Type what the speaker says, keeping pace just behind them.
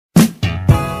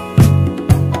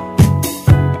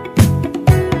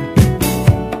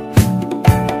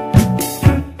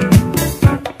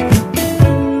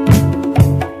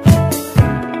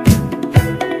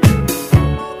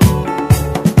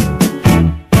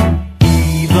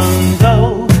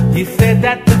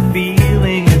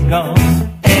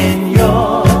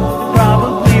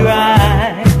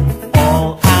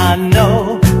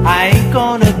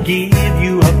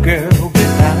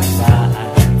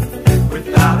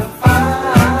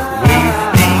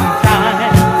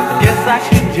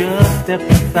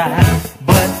criticize,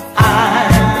 but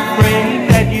I'm afraid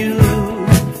that you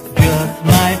just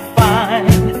might find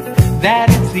that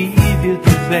it's easier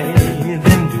to say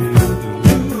than do.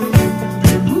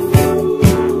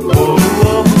 Oh,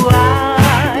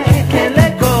 I can't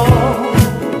let go,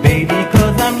 baby,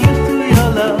 'cause I'm used to your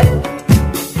love.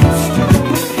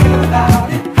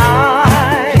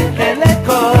 I can't let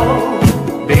go,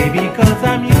 baby, 'cause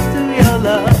I'm used to your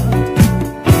love.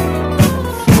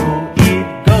 So it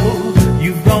goes,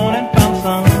 you've gone and found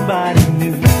somebody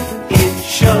new. It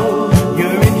shows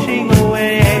you're inching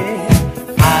away.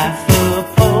 I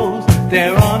suppose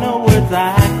there are no words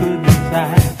I could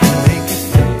decide.